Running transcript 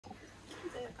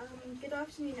Good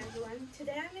afternoon, everyone.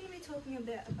 Today I'm going to be talking a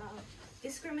bit about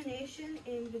discrimination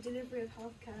in the delivery of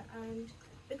healthcare, and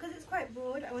because it's quite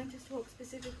broad, I want to talk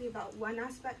specifically about one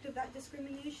aspect of that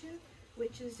discrimination,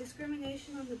 which is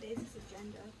discrimination on the basis of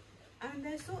gender. And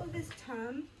there's sort of this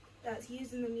term that's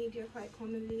used in the media quite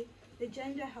commonly, the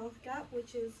gender health gap,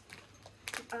 which is,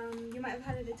 you might have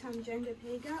heard of the term gender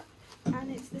pay gap,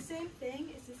 and it's the same thing.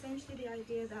 It's essentially the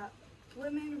idea that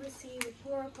women receive a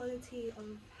poorer quality of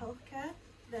healthcare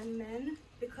than men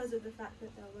because of the fact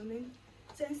that they're women.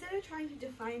 So instead of trying to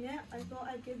define it, I thought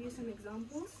I'd give you some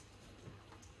examples.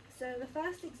 So the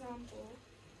first example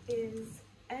is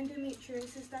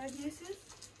endometriosis diagnosis.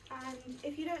 And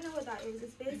if you don't know what that is,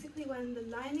 it's basically when the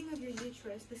lining of your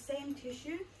uterus, the same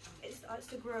tissue, it starts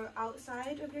to grow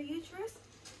outside of your uterus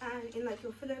and in like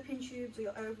your fallopian tubes or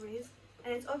your ovaries.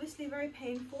 And it's obviously very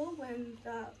painful when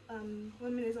the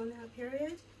woman is on her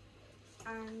period,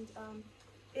 and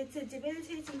it's a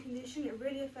debilitating condition. It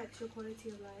really affects your quality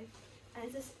of life,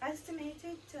 and it's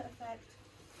estimated to affect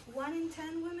 1 in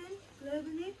 10 women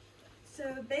globally.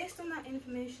 So based on that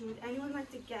information, would anyone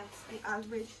like to guess the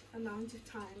average amount of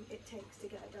time it takes to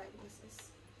get a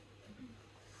diagnosis?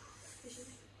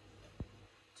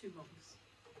 2 months.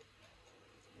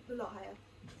 A lot higher.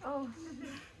 Oh.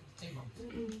 8 months.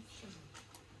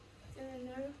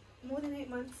 No, more than 8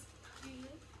 months. 2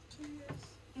 years.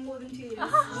 More than 2 years.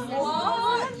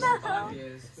 What? 5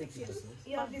 years. 6 years.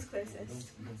 You have this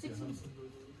closest.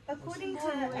 According to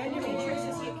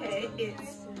Endometriosis UK,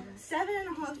 it's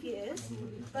 7.5 years,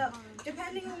 but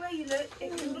depending on where you look,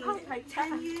 it can be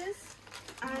 10 years,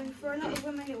 and for a lot of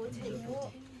women it will take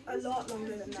a lot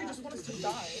longer than that. They just want us to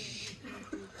die.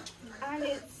 And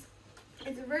it's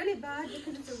really bad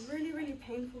because it's a really, really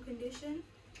painful condition.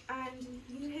 And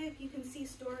you can see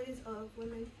stories of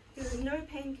women who have no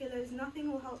painkillers, nothing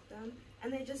will help them,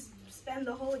 and they just spend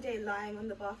the whole day lying on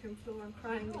the bathroom floor and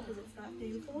crying because it's that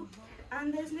painful.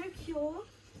 And there's no cure,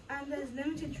 and there's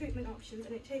limited treatment options,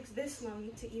 and it takes this long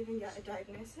to even get a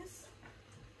diagnosis.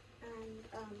 And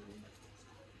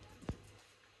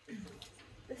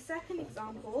the second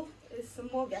example is some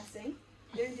more guessing.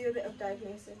 Don't do a bit of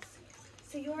diagnosis.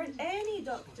 So you're an A&E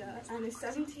doctor, and a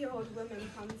 70-year-old woman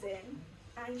comes in,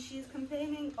 and she's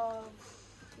complaining of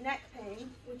neck pain,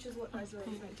 which is what that's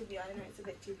really meant to be. I know it's a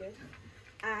bit too good,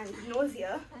 and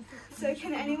nausea. So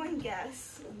can anyone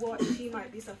guess what she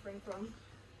might be suffering from?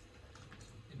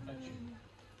 Infection.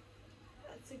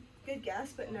 That's a good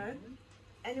guess, but no.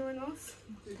 Anyone else?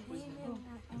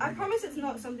 I promise it's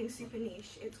not something super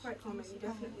niche. It's quite common. You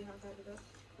definitely have heard of it.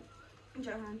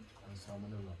 Johan?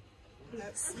 Salmonella. No.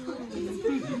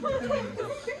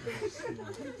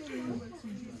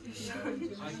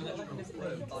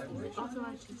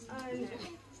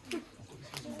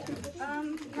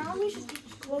 Now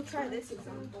we'll try this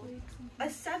example. A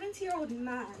 70-year-old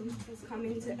man has come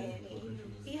into A&E.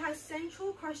 He has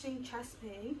central crushing chest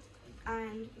pain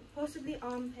and possibly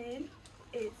arm pain.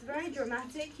 It's very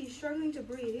dramatic. He's struggling to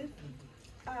breathe.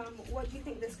 What do you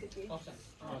think this could be? Heart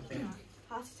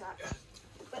Attack.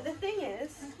 But the thing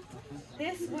is,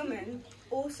 this woman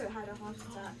also had a heart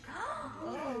attack.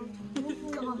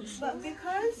 But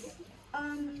because,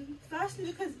 firstly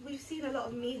because we've seen a lot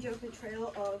of media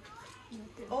portrayal of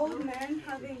old men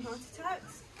having heart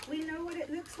attacks, we know what it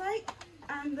looks like.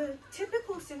 And the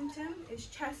typical symptom is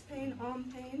chest pain,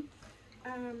 arm pain.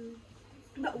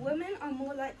 But women are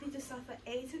more likely to suffer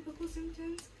atypical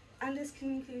symptoms, and this can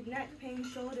include neck pain,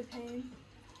 shoulder pain,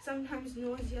 sometimes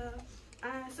nausea.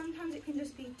 Sometimes it can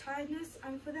just be tiredness,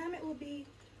 and for them it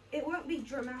won't be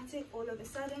dramatic all of a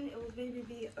sudden. It will maybe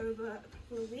be over a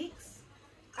couple of weeks.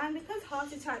 And because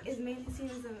heart attack is mainly seen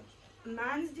as a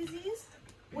man's disease,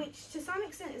 which to some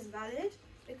extent is valid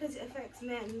because it affects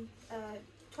men,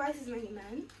 twice as many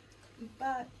men,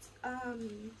 but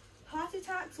heart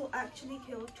attacks will actually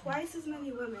kill twice as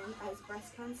many women as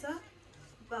breast cancer,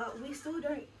 but we still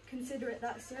don't consider it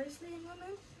that seriously in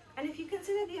women. And if you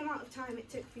consider the amount of time it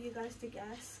took for you guys to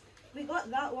guess, we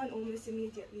got that one almost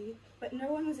immediately, but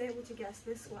no one was able to guess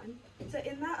this one. So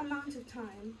in that amount of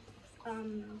time,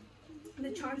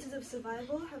 the chances of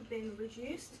survival have been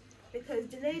reduced because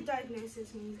delayed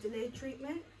diagnosis means delayed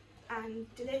treatment, and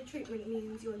delayed treatment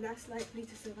means you're less likely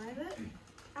to survive it.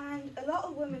 And a lot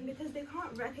of women, because they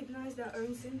can't recognize their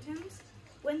own symptoms,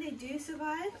 when they do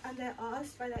survive and they're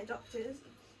asked by their doctors,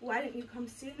 why didn't you come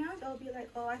sooner? They'll be like,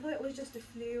 oh, I thought it was just a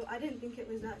flu. I didn't think it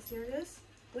was that serious.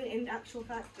 When in actual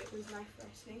fact, it was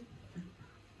life-threatening.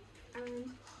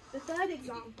 And the third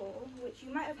example, which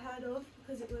you might have heard of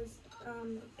because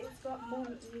it's got more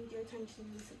media attention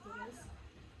recently,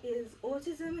 is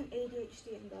autism and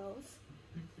ADHD in girls.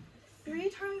 3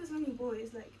 times as many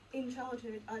boys, like in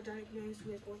childhood, are diagnosed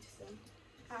with autism.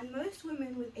 And most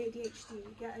women with ADHD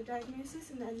get a diagnosis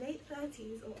in their late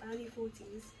 30s or early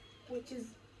 40s, which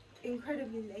is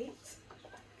incredibly late,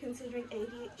 considering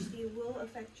ADHD will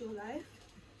affect your life.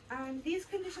 And these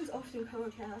conditions often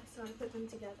co-occur, so I put them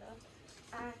together.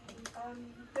 And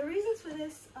the reasons for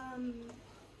this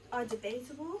are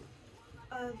debatable.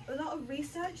 A lot of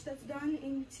research that's done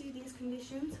into these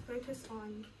conditions focus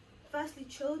on, firstly,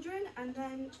 children, and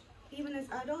then even as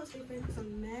adults, they focus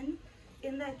on men.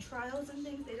 In their trials and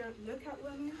things, they don't look at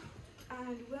women.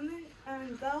 And women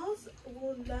and girls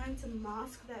will learn to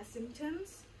mask their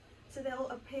symptoms, so they'll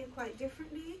appear quite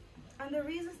differently. And the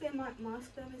reasons they might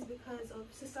mask them is because of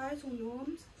societal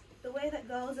norms, the way that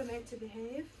girls are meant to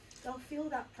behave. They'll feel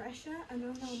that pressure and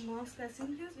then they'll mask their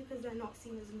symptoms because they're not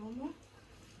seen as normal.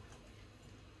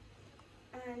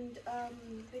 And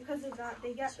because of that,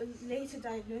 they get a later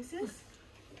diagnosis,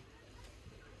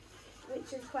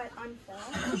 which is quite unfair.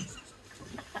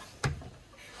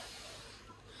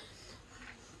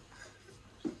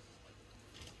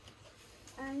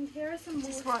 And here are some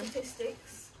more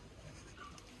statistics.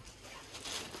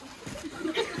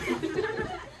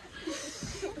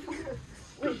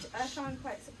 Which I found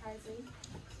quite surprising.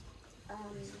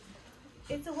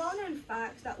 It's a well-known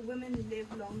fact that women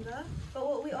live longer, but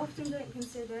what we often don't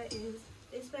consider is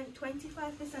they spend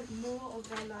 25% more of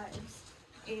their lives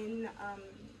in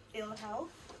ill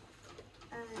health,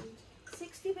 and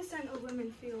 60% of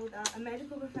women feel that a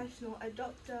medical professional, a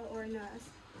doctor or a nurse,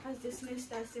 has dismissed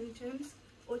their symptoms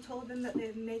or told them that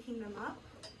they're making them up.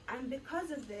 And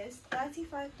because of this,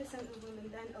 35% of women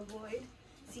then avoid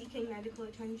seeking medical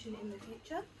attention in the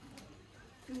future.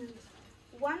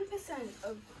 1%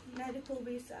 of medical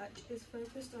research is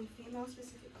focused on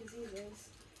female-specific diseases,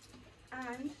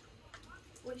 and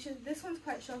this one's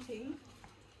quite shocking.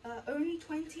 Only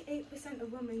 28%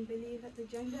 of women believe that the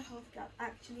gender health gap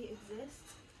actually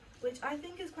exists, which I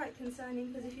think is quite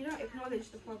concerning because if you don't acknowledge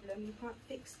the problem, you can't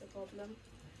fix the problem.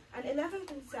 And 11%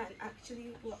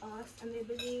 actually were asked, and they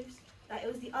believed that it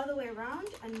was the other way around,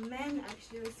 and men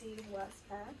actually receive worse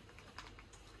care.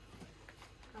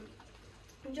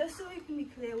 And just so we can be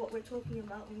clear what we're talking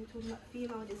about when we're talking about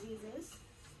female diseases,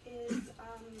 is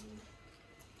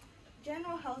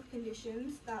general health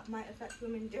conditions that might affect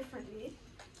women differently,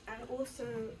 and also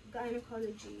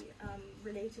gynecology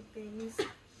related things,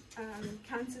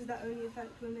 cancers that only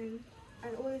affect women,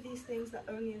 and all of these things that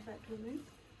only affect women.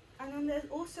 And then there's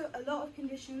also a lot of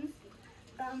conditions.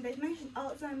 They've mentioned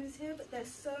Alzheimer's here, but there's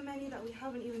so many that we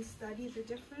haven't even studied the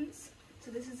difference. So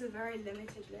this is a very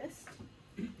limited list.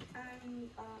 And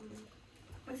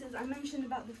I mentioned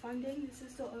about the funding. This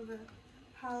is sort of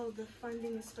how the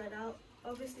funding is spread out.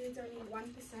 Obviously, it's only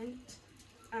 1%.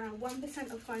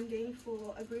 1% of funding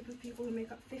for a group of people who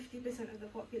make up 50% of the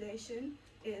population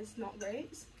is not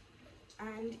great.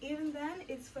 And even then,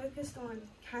 it's focused on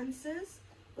cancers,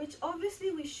 which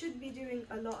obviously we should be doing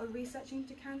a lot of research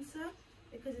into cancer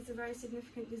because it's a very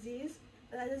significant disease.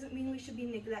 But that doesn't mean we should be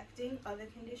neglecting other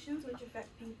conditions which affect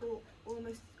people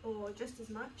almost or just as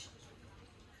much.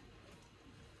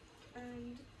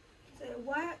 And so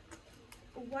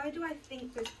why do I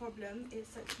think this problem is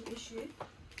such an issue?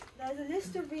 There's a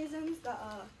list of reasons that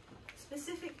are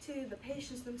specific to the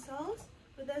patients themselves,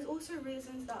 but there's also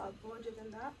reasons that are broader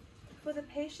than that. For the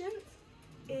patients,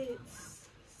 it's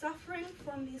suffering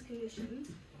from these conditions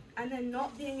and then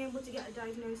not being able to get a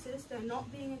diagnosis, there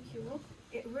not being a cure.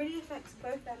 It really affects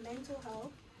both their mental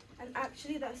health and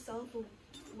actually their self-worth.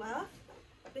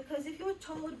 Because if you're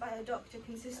told by a doctor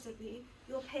consistently,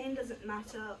 your pain doesn't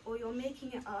matter, or you're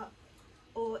making it up,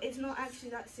 or it's not actually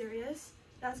that serious,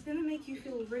 that's going to make you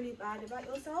feel really bad about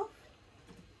yourself.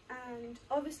 And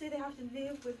obviously they have to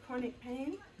live with chronic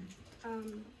pain.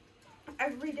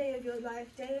 Every day of your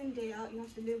life, day in, day out, you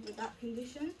have to live with that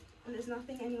condition, and there's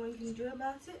nothing anyone can do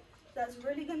about it. That's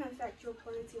really going to affect your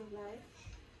quality of life.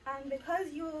 And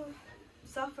because you're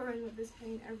suffering with this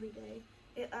pain every day,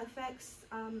 it affects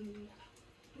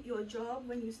your job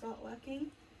when you start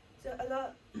working. So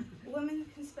women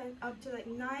can spend up to like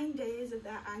 9 days of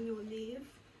their annual leave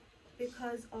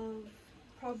because of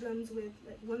problems with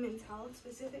like women's health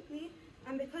specifically.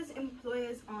 And because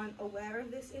employers aren't aware of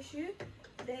this issue,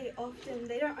 they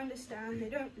don't understand, they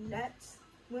don't let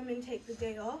women take the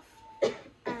day off,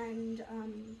 and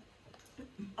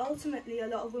ultimately a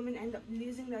lot of women end up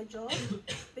losing their job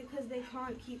because they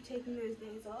can't keep taking those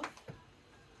days off.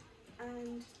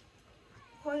 And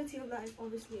quality of life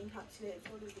obviously encapsulates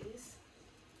all of these.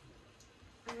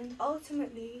 And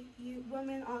ultimately,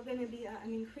 women are going to be at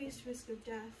an increased risk of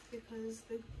death because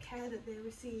the care that they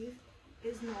receive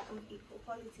is not of equal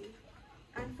quality.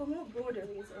 And for more broader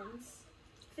reasons,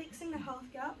 fixing the health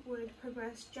gap would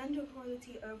progress gender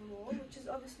equality overall, which is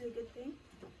obviously a good thing,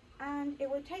 and it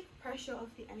would take pressure off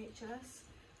the NHS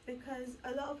because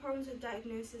a lot of problems with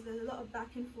diagnosis, there's a lot of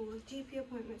back and forth, GP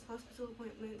appointments, hospital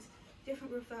appointments,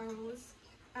 different referrals,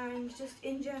 and just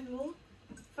in general,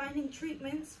 finding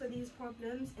treatments for these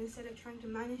problems instead of trying to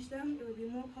manage them, it would be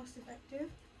more cost effective,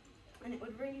 and it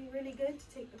would really good to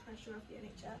take the pressure off the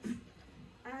NHS.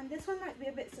 And this one might be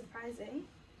a bit surprising,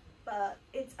 but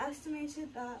it's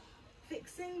estimated that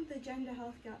fixing the gender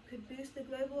health gap could boost the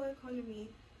global economy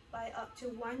by up to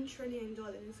 $1 trillion,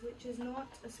 which is not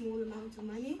a small amount of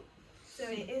money, so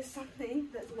it is something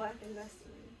that's worth investing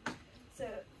in. So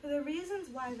for the reasons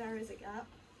why there is a gap,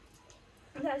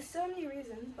 there's so many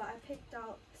reasons, but I picked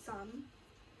out some.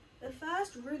 The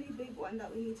first really big one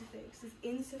that we need to fix is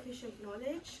insufficient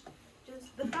knowledge.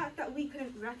 Just the fact that we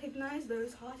couldn't recognize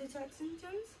those heart attack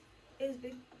symptoms is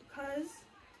because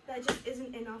there just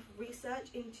isn't enough research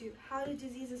into how do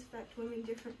diseases affect women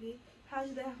differently, how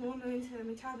do their hormones, their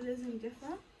metabolism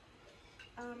differ.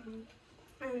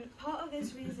 And part of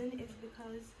this reason is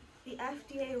because the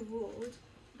FDA ruled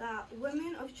that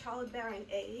women of childbearing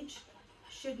age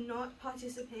should not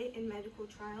participate in medical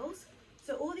trials.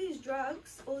 So all these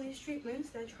drugs, all these treatments,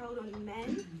 they're trialed on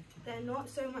men, they're not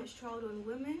so much trialed on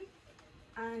women.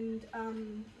 And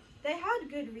they had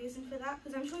good reason for that,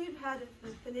 because I'm sure you've heard of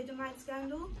the thalidomide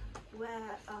scandal,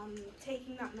 where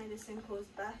taking that medicine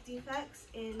caused birth defects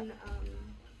in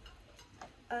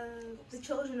the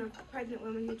children of pregnant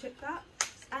women who took that.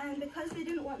 And because they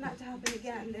didn't want that to happen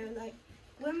again, they were like,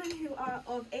 women who are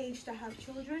of age to have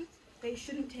children, they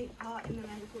shouldn't take part in the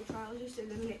medical trial just to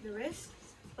eliminate the risk.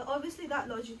 But obviously that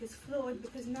logic is flawed,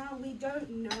 because now we don't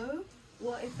know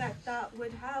what effect that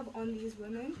would have on these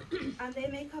women, and they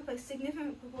make up a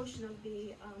significant proportion of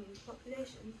the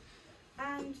population.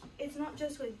 And it's not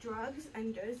just with drugs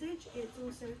and dosage, it's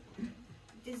also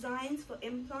designs for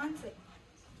implants. Like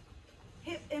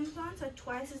hip implants are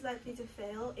twice as likely to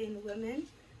fail in women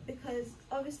because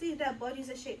obviously their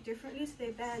bodies are shaped differently, so they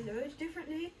bear load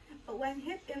differently. But when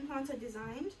hip implants are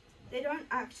designed, they don't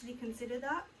actually consider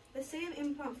that. The same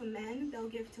implant for men they'll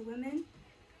give to women,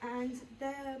 and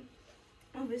they're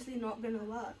obviously not going to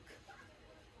work.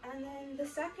 And then the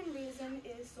second reason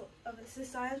is sort of a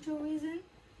societal reason.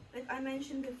 Like I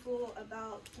mentioned before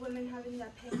about women having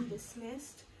their pain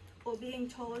dismissed or being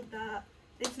told that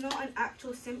it's not an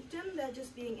actual symptom, they're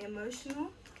just being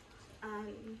emotional.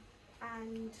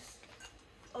 And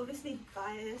obviously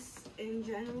bias in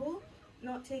general,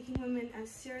 not taking women as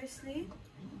seriously.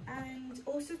 And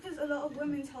also because a lot of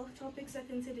women's health topics are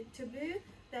considered taboo,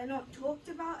 they're not talked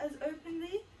about as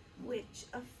openly, which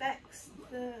affects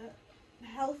the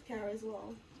healthcare as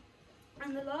well.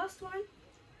 And the last one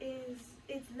is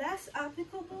it's less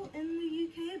applicable in the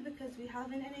UK because we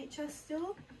have an NHS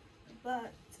still,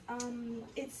 but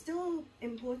it's still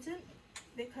important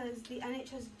because the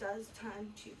NHS does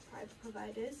turn to private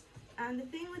providers. And the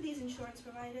thing with these insurance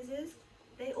providers is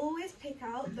they always pick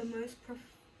out the most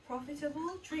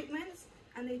profitable treatments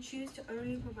and they choose to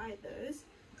only provide those.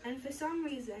 And for some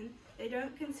reason, they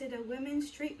don't consider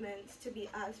women's treatments to be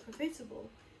as profitable.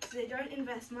 So they don't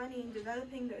invest money in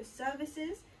developing those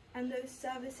services, and those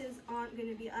services aren't going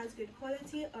to be as good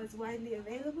quality, as widely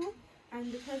available.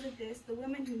 And because of this, the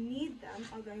women who need them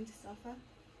are going to suffer.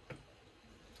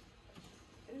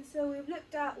 And so we've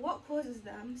looked at what causes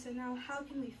them, so now how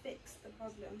can we fix the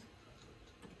problem?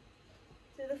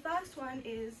 So the first one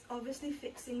is obviously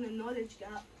fixing the knowledge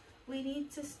gap. We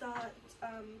need to start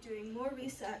doing more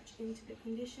research into the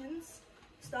conditions,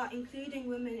 start including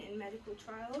women in medical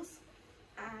trials,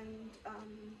 and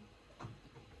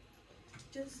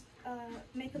just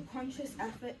make a conscious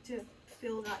effort to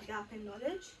fill that gap in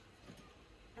knowledge.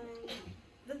 And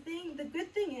the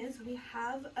good thing is we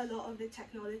have a lot of the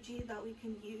technology that we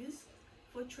can use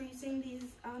for treating these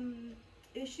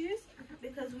issues,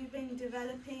 because we've been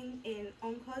developing in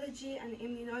oncology and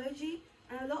immunology,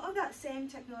 and a lot of that same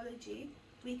technology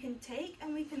we can take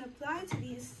and we can apply to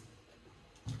these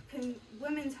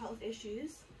women's health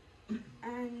issues,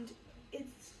 and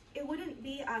it wouldn't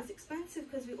be as expensive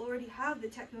because we already have the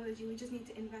technology. We just need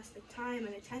to invest the time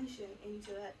and attention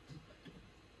into it.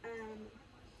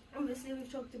 Obviously we've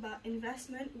talked about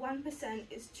investment. 1%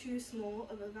 is too small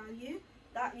of a value.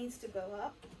 That needs to go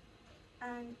up.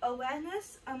 And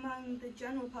awareness among the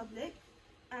general public,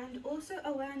 and also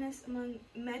awareness among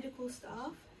medical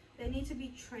staff. They need to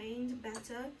be trained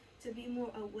better to be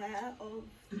more aware of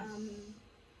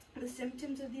the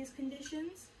symptoms of these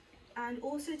conditions, and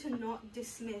also to not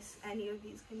dismiss any of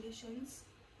these conditions,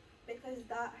 because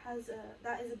that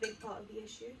is a big part of the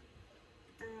issue.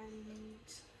 And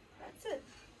that's it.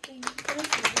 Thank you for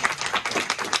listening.